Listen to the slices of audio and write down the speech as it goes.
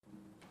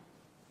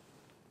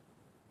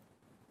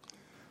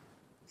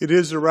It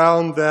is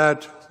around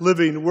that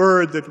living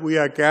word that we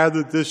are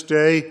gathered this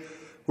day,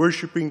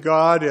 worshiping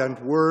God and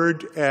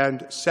word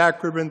and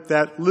sacrament,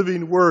 that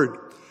living word,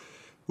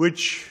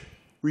 which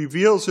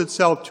reveals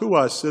itself to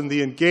us in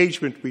the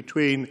engagement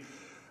between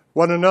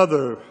one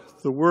another,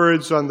 the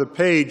words on the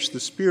page, the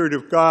Spirit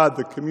of God,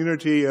 the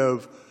community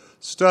of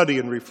study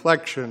and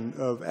reflection,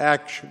 of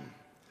action,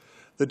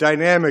 the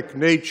dynamic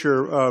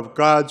nature of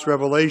God's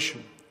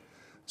revelation,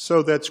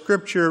 so that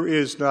Scripture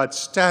is not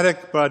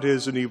static, but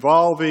is an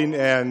evolving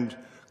and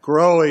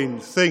growing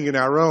thing in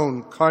our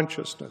own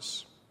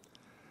consciousness.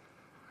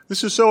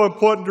 This is so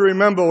important to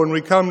remember when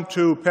we come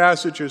to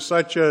passages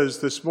such as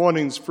this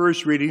morning's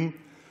first reading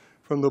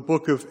from the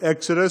book of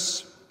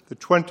Exodus, the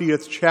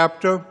 20th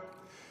chapter,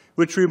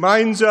 which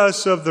reminds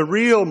us of the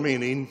real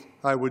meaning,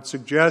 I would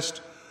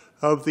suggest,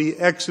 of the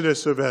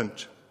Exodus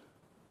event.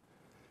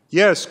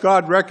 Yes,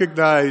 God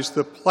recognized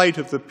the plight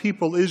of the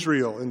people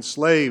Israel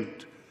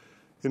enslaved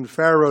in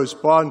Pharaoh's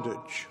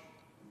bondage,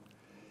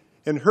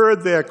 and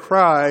heard their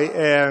cry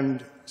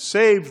and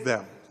saved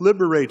them,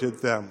 liberated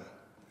them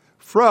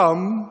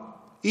from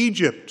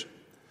Egypt.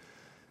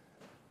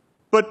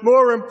 But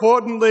more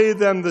importantly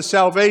than the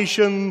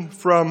salvation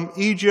from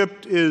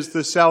Egypt is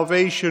the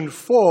salvation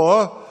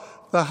for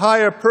the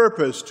higher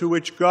purpose to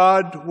which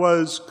God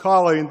was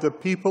calling the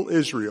people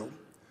Israel,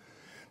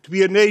 to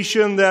be a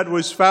nation that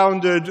was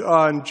founded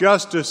on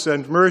justice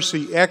and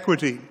mercy,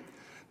 equity,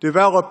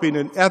 developing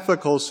an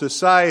ethical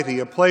society,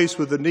 a place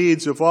where the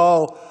needs of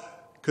all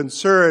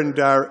concerned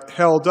are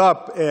held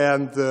up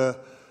and the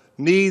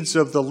needs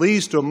of the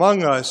least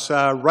among us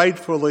are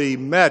rightfully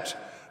met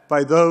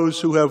by those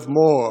who have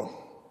more.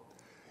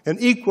 An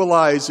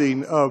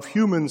equalizing of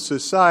human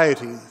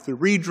society, the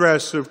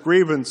redress of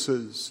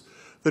grievances,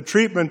 the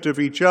treatment of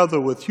each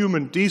other with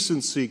human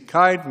decency,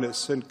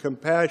 kindness, and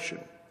compassion.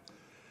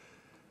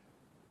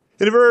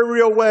 In a very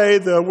real way,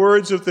 the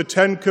words of the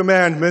Ten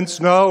Commandments,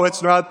 no,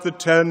 it's not the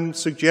 10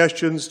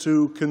 suggestions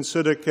to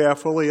consider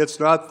carefully. It's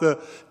not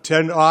the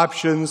 10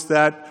 options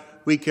that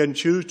we can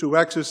choose to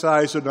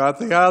exercise or not.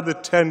 They are the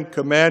 10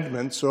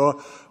 Commandments,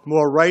 or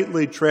more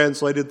rightly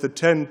translated, the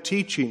 10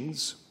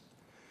 teachings,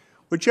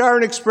 which are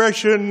an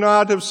expression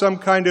not of some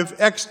kind of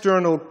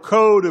external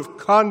code of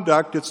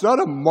conduct. It's not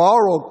a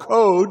moral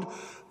code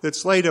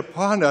that's laid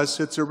upon us.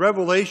 It's a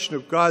revelation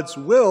of God's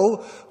will,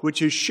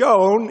 which is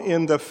shown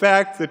in the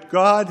fact that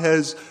God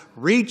has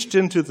reached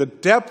into the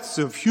depths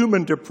of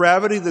human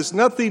depravity. There's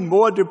nothing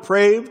more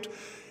depraved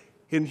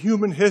in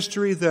human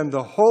history than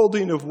the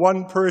holding of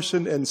one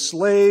person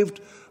enslaved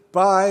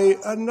by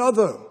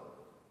another.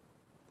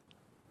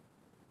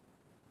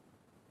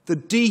 The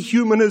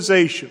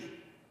dehumanization.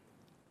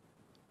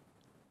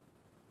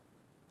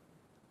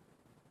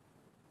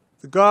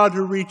 The God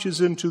who reaches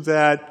into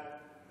that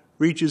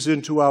reaches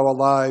into our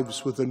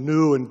lives with a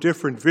new and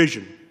different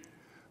vision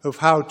of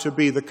how to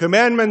be. The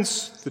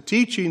commandments, the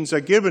teachings are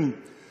given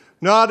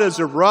not as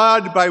a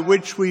rod by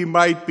which we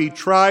might be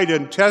tried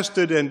and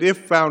tested and, if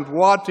found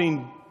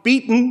wanting,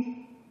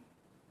 beaten.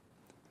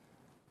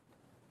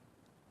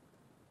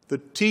 The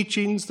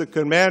teachings, the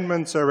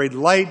commandments are a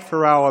light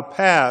for our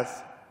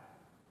path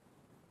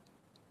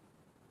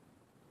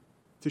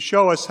to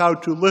show us how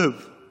to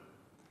live.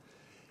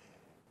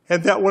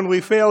 And that when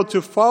we fail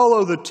to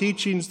follow the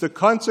teachings, the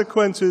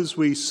consequences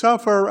we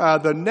suffer are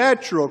the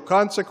natural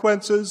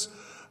consequences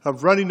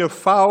of running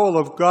afoul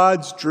of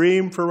God's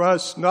dream for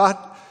us,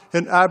 not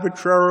an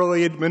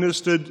arbitrarily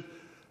administered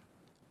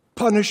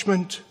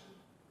punishment,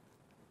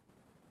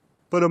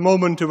 but a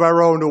moment of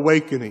our own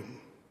awakening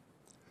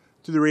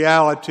to the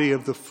reality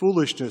of the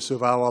foolishness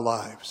of our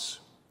lives.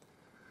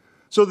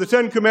 So the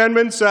 10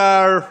 Commandments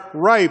are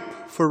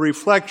ripe for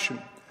reflection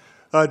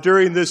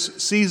during this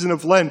season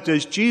of Lent,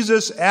 as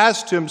Jesus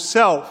asked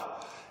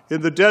himself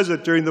in the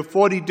desert during the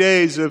 40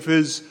 days of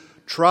his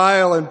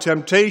trial and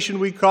temptation,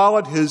 we call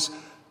it, his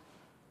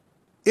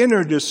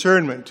inner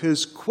discernment,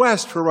 his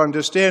quest for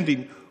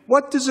understanding.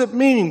 What does it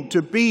mean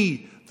to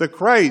be the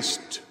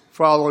Christ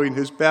following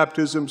his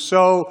baptism?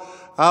 So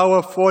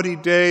our 40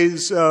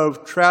 days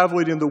of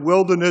traveling in the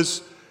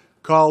wilderness,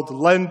 called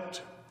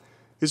Lent,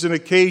 is an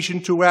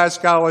occasion to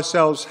ask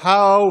ourselves,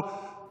 how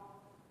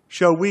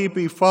shall we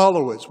be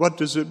followers? What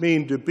does it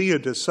mean to be a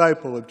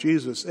disciple of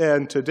Jesus?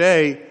 And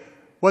today,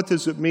 what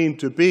does it mean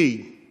to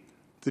be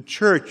the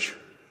Church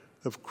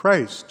of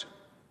Christ?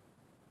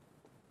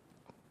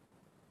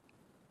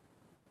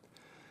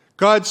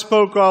 God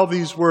spoke all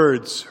these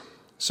words,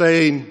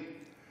 saying,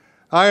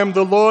 I am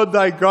the Lord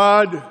thy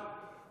God,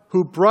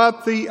 who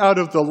brought thee out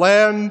of the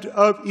land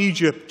of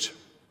Egypt.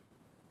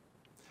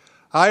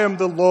 I am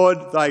the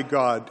Lord thy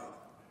God.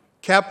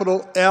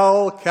 Capital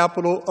L,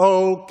 capital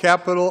O,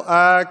 capital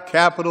R,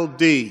 capital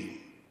D.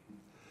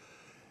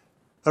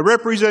 A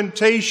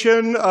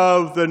representation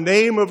of the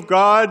name of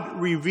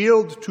God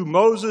revealed to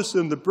Moses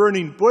in the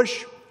burning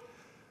bush.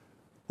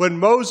 When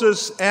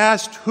Moses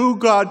asked who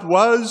God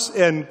was,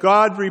 and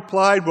God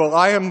replied, well,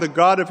 I am the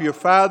God of your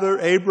father,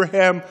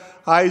 Abraham,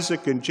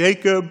 Isaac, and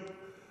Jacob,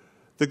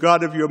 the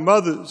God of your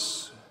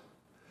mothers,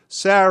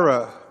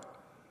 Sarah,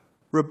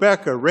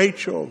 Rebekah,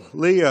 Rachel,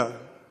 Leah,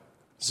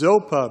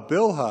 Zilpah,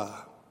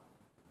 Bilhah.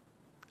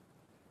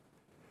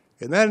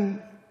 And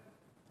then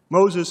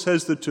Moses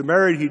says that to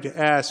Mary he'd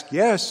ask,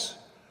 yes,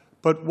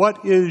 but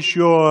what is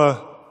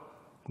your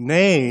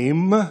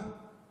name?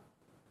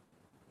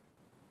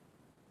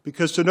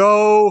 Because to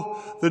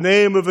know the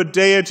name of a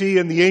deity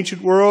in the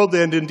ancient world,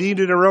 and indeed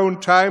in our own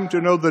time,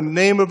 to know the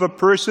name of a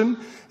person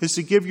is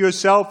to give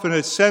yourself, in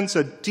a sense,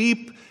 a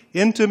deep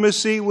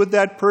intimacy with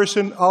that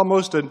person,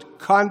 almost a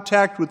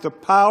contact with the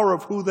power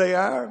of who they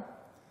are.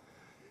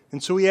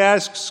 And so he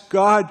asks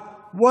God,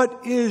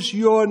 what is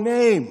your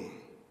name?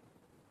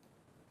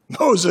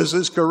 Moses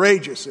is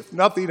courageous, if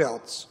nothing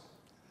else.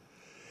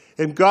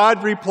 And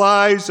God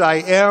replies, I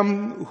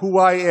am who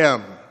I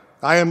am.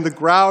 I am the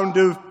ground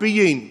of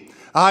being.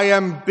 I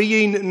am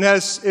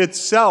beingness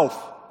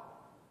itself.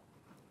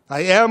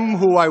 I am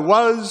who I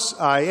was.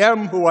 I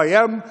am who I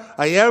am.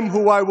 I am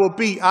who I will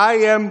be. I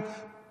am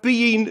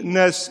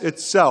beingness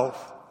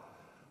itself.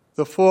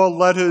 The 4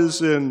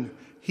 letters in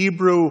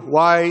Hebrew,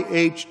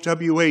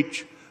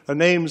 YHWH, a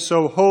name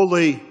so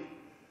holy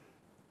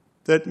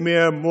that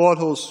mere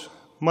mortals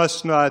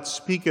must not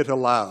speak it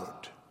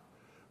aloud,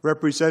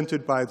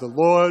 represented by the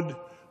Lord,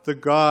 the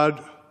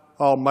God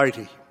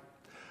Almighty.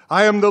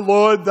 I am the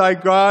Lord thy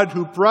God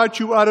who brought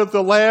you out of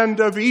the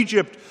land of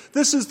Egypt.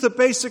 This is the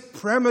basic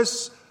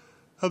premise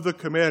of the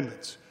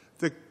commandments,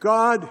 that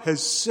God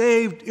has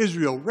saved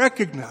Israel,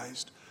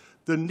 recognized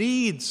the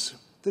needs,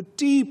 the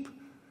deep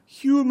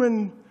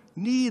human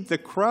need, the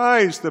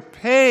cries, the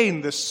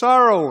pain, the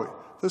sorrow,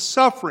 the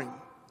suffering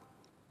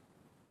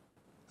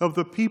of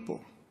the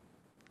people.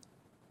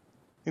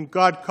 And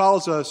God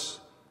calls us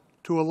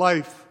to a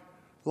life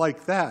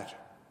like that.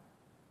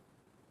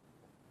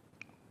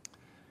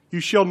 You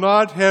shall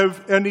not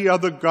have any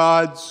other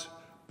gods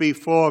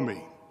before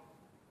me.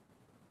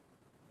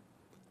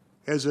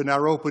 As in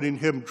our opening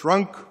hymn,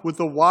 drunk with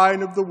the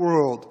wine of the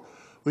world,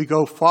 we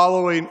go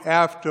following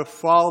after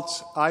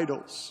false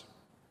idols.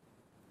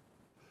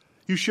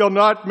 You shall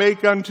not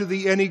make unto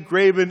thee any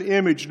graven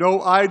image,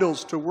 no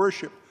idols to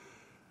worship,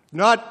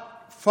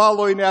 not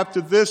following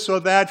after this or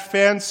that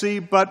fancy,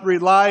 but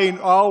relying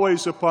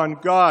always upon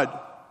God.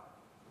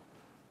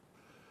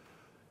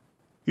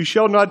 You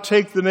shall not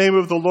take the name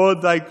of the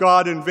Lord thy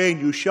God in vain.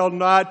 You shall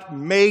not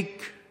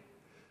make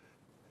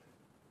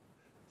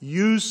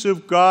use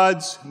of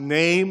God's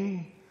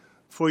name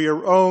for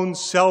your own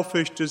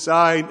selfish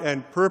design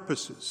and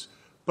purposes,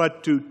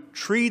 but to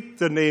treat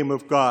the name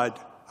of God,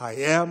 I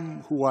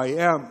am who I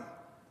am,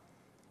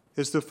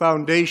 as the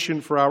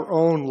foundation for our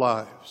own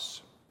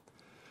lives.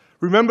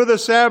 Remember the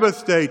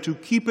Sabbath day to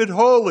keep it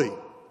holy.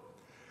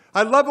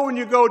 I love it when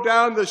you go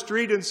down the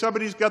street and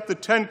somebody's got the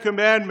 10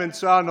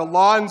 Commandments on a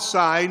lawn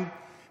sign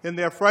in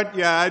their front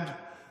yard,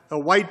 a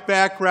white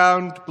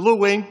background,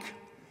 blue ink,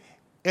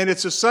 and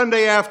it's a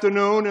Sunday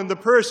afternoon and the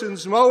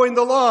person's mowing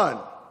the lawn.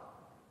 I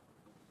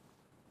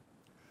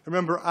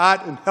remember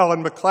Art and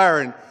Helen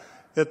McLaren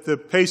at the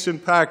Payson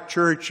Park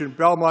Church in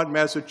Belmont,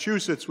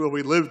 Massachusetts, where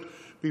we lived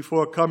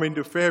before coming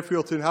to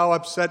Fairfield, and how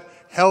upset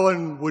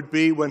Helen would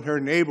be when her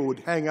neighbor would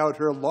hang out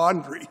her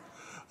laundry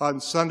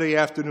on Sunday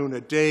afternoon, a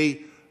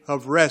day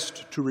of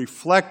rest to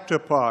reflect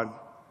upon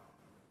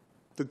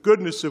the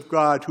goodness of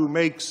God who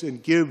makes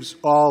and gives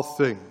all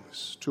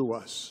things to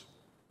us.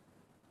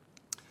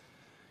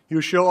 You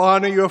shall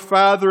honor your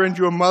father and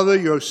your mother.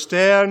 You'll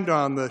stand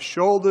on the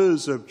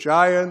shoulders of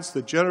giants,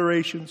 the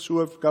generations who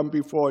have come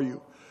before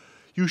you.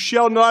 You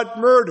shall not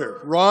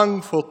murder,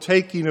 wrongful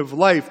taking of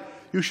life.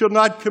 You shall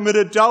not commit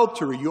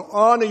adultery. You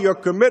honor your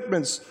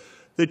commitments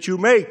that you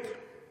make.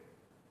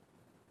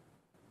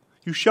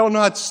 You shall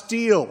not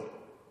steal.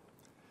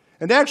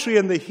 And actually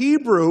in the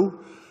Hebrew,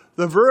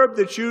 the verb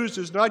that's used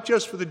is not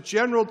just for the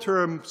general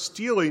term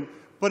stealing,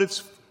 but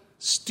it's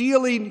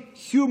stealing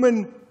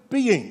human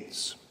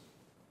beings.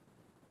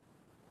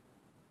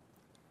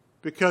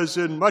 Because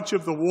in much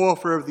of the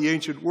warfare of the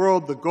ancient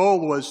world, the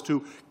goal was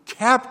to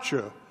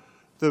capture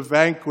the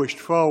vanquished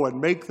foe and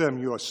make them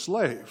your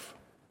slave.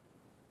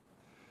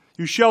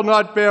 You shall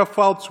not bear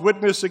false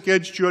witness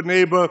against your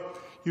neighbor.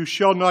 You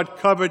shall not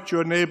covet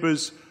your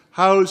neighbor's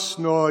house,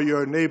 nor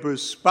your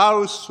neighbor's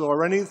spouse,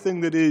 or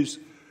anything that is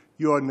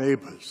your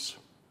neighbor's.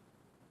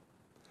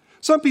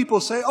 Some people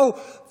say,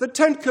 oh, the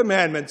 10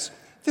 Commandments,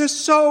 they're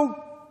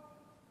so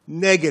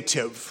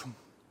negative.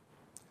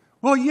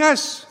 Well,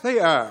 yes, they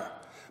are.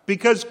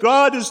 Because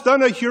God has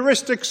done a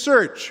heuristic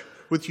search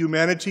with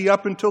humanity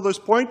up until this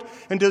point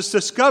and has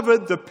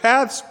discovered the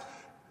paths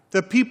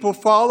that people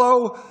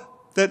follow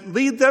that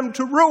lead them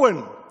to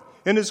ruin.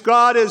 And as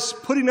God is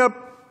putting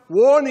up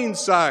warning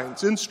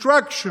signs,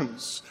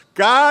 instructions,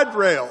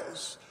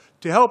 guardrails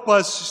to help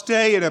us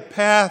stay in a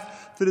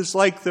path that is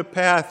like the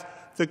path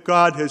that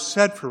God has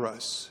set for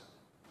us.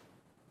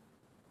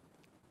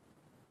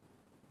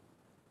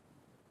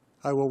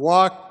 I will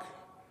walk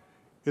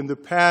in the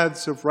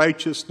paths of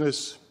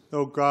righteousness,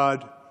 O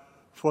God,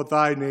 for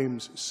thy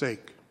name's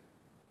sake.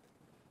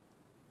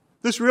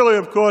 This really,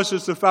 of course,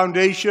 is the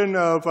foundation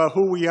of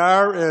who we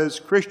are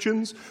as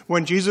Christians.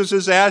 When Jesus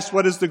is asked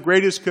what is the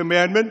greatest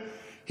commandment,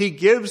 he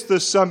gives the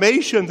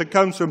summation that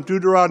comes from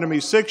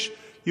Deuteronomy 6.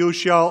 You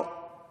shall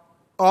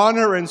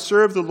honor and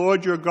serve the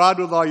Lord your God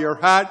with all your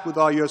heart, with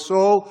all your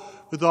soul,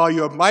 with all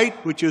your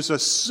might, which is a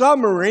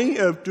summary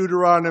of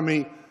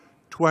Deuteronomy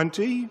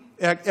 20,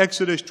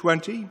 Exodus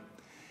 20.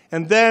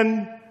 And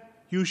then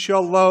you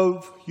shall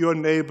love your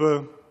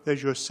neighbor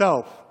as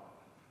yourself,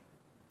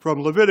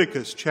 from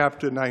Leviticus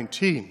chapter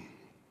 19.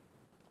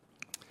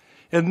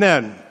 And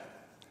then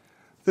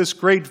this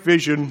great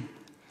vision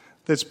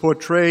that's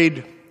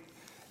portrayed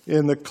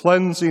in the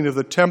cleansing of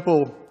the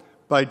temple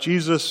by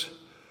Jesus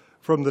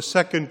from the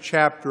 2nd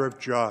chapter of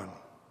John.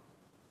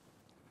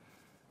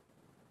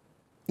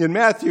 In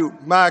Matthew,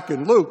 Mark,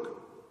 and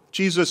Luke,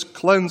 Jesus'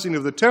 cleansing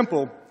of the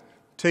temple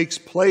takes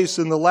place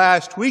in the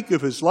last week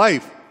of his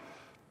life.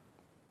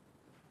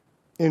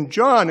 In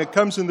John, it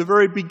comes in the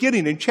very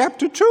beginning, in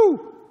chapter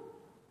 2.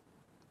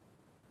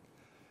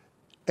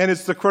 And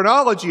it's the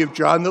chronology of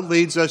John that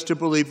leads us to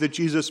believe that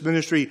Jesus'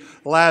 ministry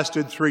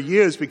lasted 3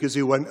 years, because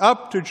he went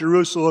up to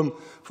Jerusalem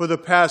for the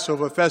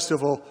Passover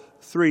festival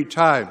 3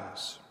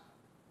 times.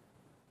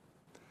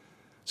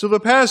 So the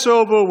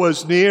Passover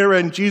was near,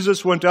 and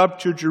Jesus went up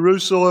to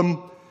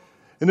Jerusalem.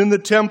 And in the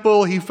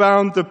temple, he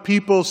found the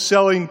people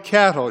selling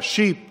cattle,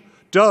 sheep,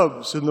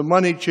 doves, and the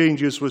money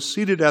changers were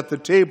seated at the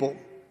table.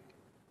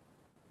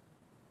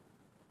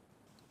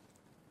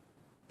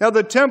 Now,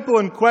 the temple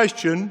in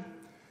question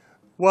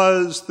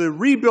was the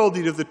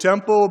rebuilding of the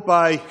temple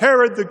by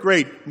Herod the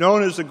Great,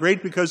 known as the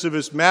Great because of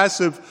his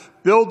massive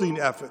building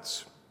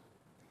efforts.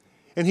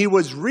 And he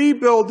was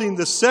rebuilding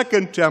the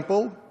second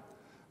temple,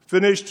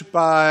 finished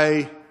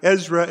by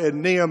Ezra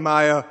and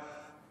Nehemiah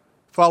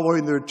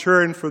following the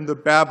return from the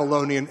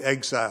Babylonian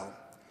exile.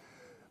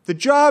 The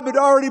job had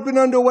already been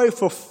underway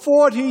for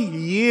 40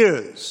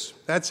 years.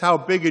 That's how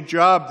big a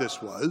job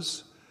this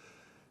was.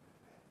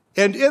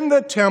 And in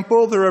the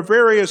temple, there are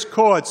various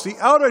courts. The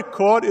outer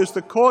court is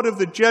the court of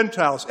the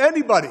Gentiles.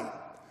 Anybody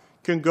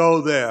can go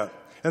there.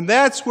 And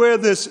that's where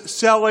this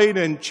selling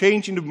and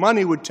changing of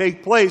money would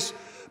take place,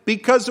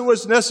 because it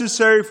was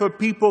necessary for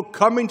people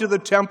coming to the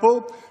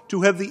temple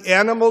to have the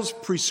animals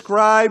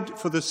prescribed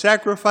for the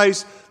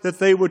sacrifice that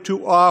they were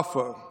to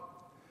offer.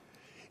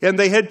 And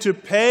they had to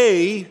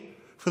pay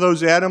for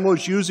those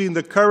animals using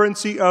the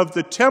currency of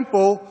the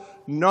temple,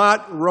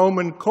 not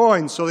Roman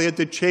coins. So they had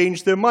to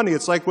change their money.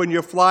 It's like when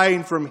you're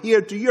flying from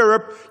here to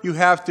Europe, you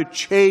have to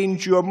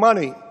change your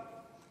money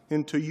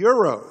into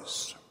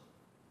euros.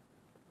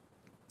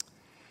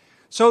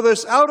 So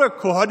this outer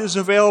court is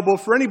available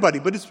for anybody,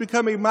 but it's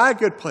become a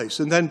marketplace.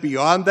 And then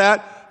beyond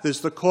that, there's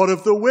the court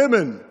of the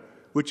women,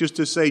 which is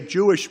to say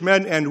Jewish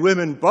men and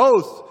women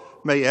both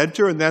may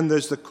enter. And then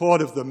there's the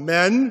court of the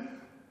men.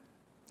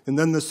 And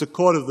then there's the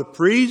court of the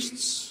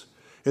priests.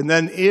 And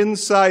then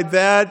inside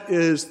that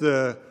is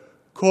the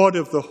court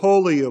of the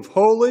Holy of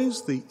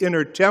Holies, the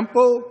inner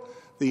temple,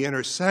 the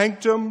inner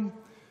sanctum,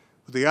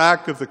 the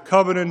Ark of the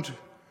Covenant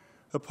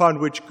upon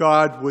which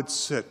God would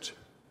sit.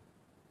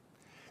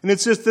 And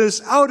it's just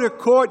this outer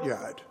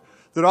courtyard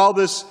that all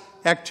this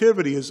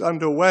activity is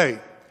underway.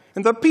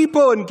 And the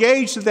people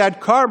engaged in that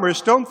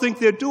commerce don't think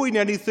they're doing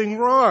anything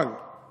wrong.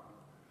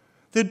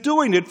 They're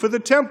doing it for the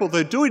temple.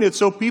 They're doing it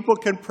so people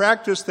can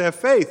practice their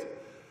faith.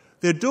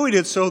 They're doing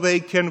it so they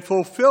can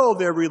fulfill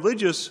their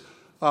religious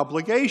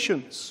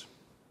obligations.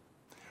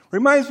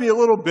 Reminds me a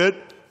little bit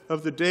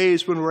of the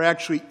days when we're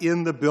actually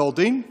in the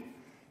building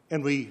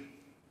and we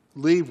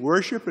leave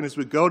worship, and as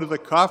we go to the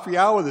coffee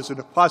hour, there's a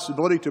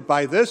possibility to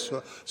buy this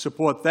or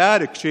support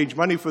that, exchange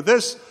money for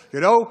this.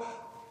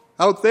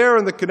 Out there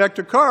in the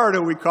connector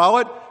corridor, we call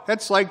it,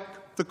 that's like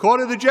the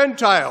court of the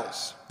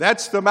Gentiles.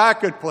 That's the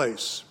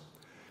marketplace.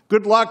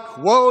 Good luck,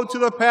 woe to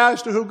the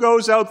pastor who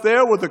goes out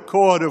there with a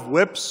cord of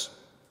whips.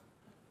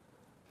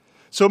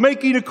 So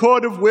making a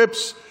cord of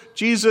whips,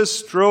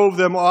 Jesus drove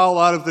them all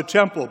out of the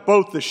temple,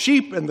 both the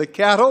sheep and the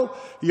cattle.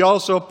 He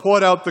also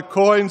poured out the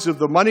coins of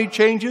the money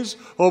changers,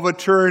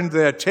 overturned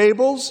their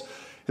tables,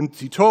 and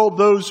he told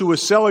those who were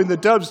selling the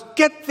doves,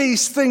 "Get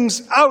these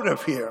things out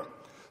of here.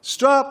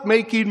 Stop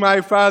making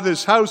my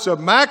Father's house a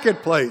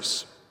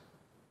marketplace."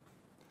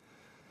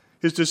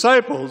 His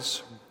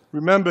disciples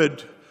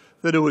remembered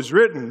that it was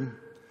written,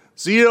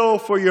 "Zeal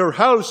for your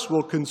house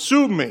will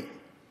consume me."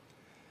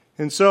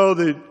 And so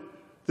the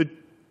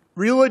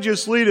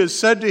religious leaders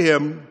said to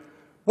him,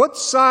 "What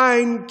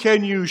sign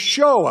can you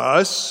show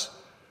us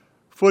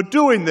for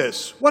doing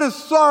this? What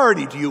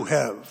authority do you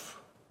have?"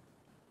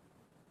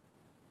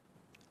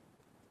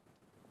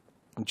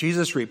 And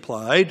Jesus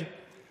replied,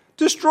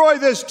 "Destroy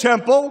this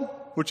temple,"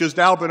 which has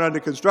now been under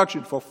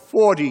construction for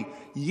 40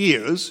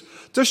 years.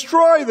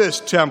 "Destroy this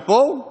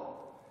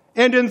temple,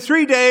 and in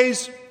 3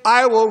 days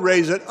I will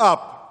raise it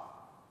up."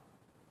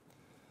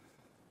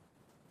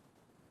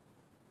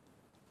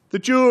 The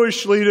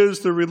Jewish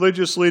leaders, the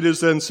religious leaders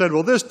then said,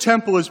 "Well, this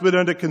temple has been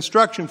under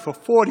construction for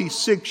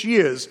 46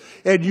 years,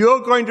 and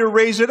you're going to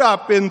raise it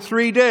up in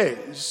 3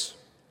 days."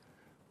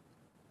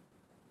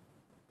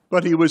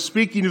 But he was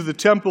speaking of the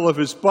temple of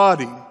his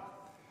body.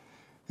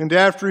 And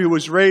after he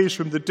was raised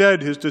from the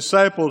dead, his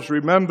disciples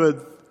remembered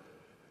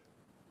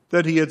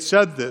that he had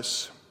said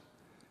this,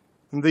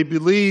 and they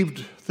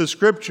believed the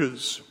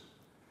Scriptures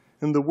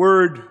and the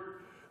word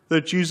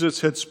that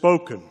Jesus had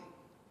spoken.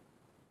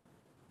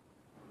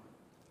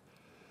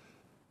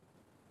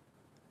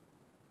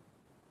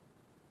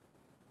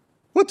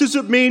 What does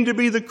it mean to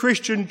be the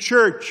Christian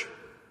church?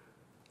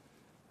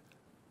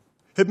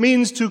 It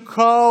means to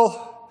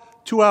call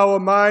to our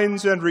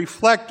minds and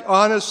reflect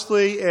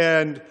honestly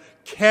and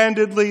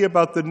candidly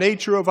about the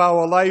nature of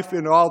our life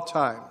in all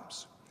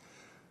times.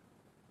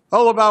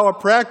 All of our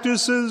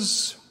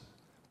practices,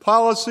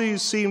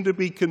 policies seem to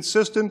be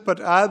consistent, but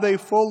are they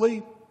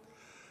fully?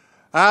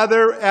 Are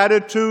there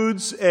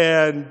attitudes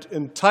and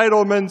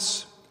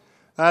entitlements?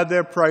 Are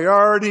there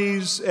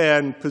priorities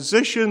and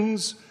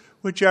positions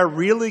which are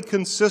really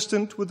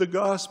consistent with the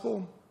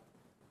gospel?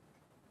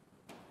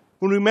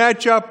 When we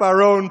match up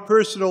our own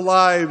personal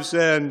lives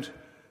and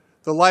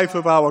the life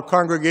of our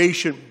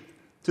congregation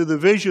to the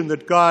vision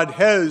that God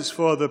has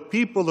for the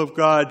people of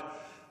God,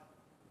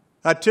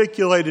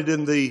 articulated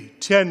in the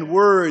 10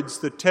 words,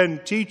 the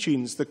 10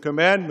 teachings, the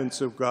commandments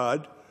of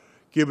God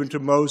given to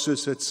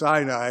Moses at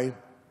Sinai,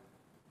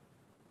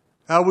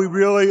 are we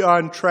really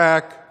on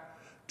track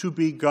to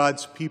be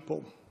God's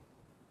people?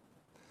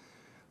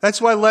 That's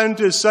why Lent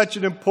is such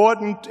an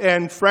important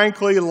and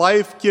frankly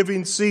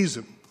life-giving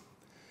season,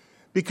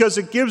 because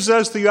it gives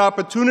us the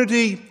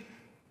opportunity,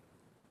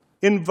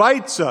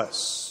 invites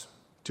us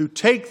to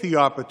take the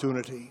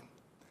opportunity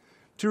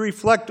to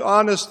reflect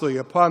honestly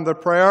upon the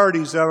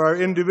priorities of our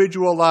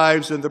individual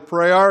lives and the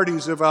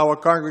priorities of our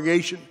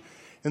congregation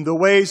and the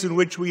ways in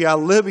which we are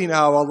living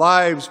our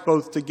lives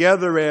both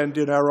together and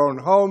in our own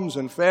homes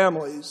and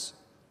families.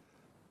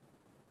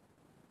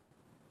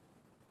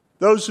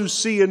 Those who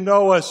see and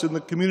know us in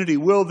the community,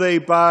 will they,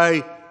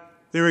 by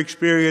their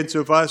experience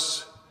of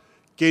us,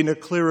 gain a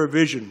clearer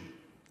vision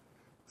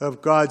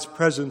of God's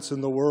presence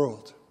in the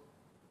world?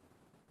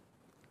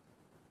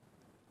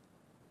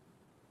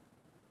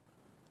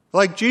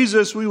 Like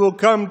Jesus, we will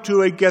come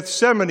to a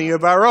Gethsemane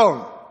of our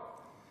own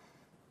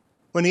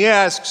when he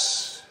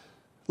asks,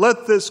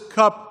 "Let this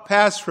cup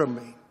pass from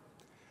me.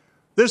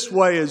 This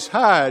way is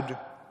hard.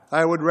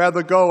 I would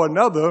rather go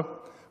another,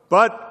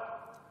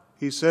 but,"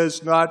 he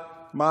says,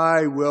 "not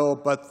my will,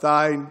 but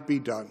thine be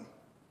done."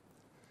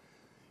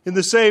 In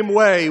the same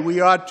way, we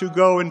ought to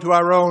go into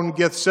our own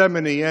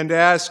Gethsemane and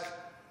ask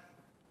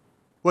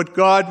what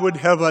God would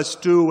have us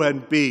do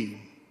and be.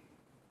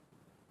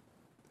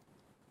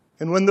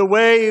 And when the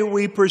way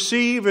we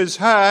perceive is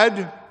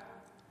hard,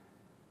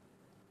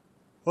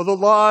 or the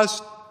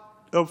loss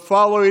of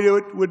following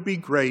it would be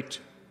great,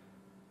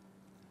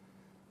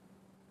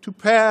 to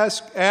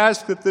ask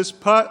that this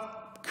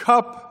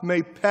cup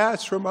may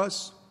pass from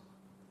us,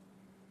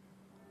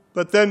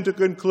 but then to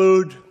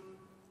conclude,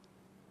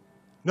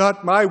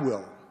 "Not my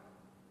will,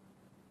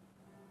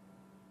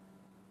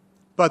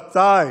 but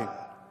thine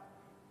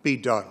be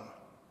done."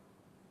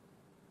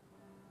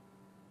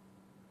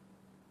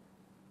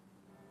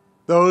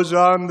 Those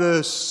on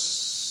the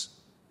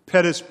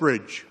Pettus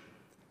Bridge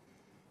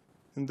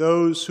and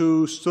those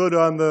who stood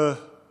on the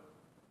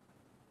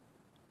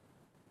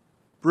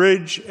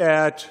bridge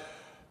at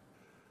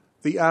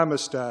the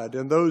Amistad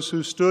and those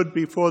who stood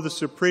before the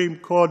Supreme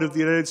Court of the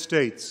United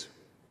States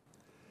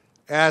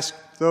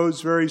asked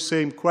those very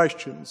same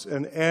questions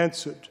and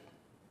answered.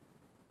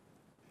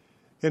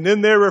 And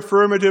in their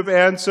affirmative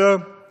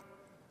answer,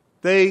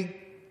 they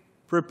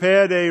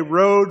prepared a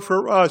road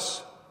for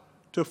us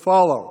to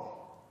follow,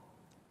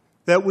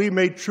 that we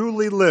may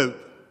truly live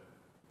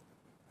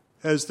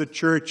as the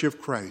Church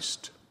of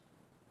Christ.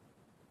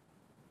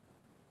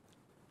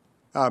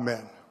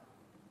 Amen.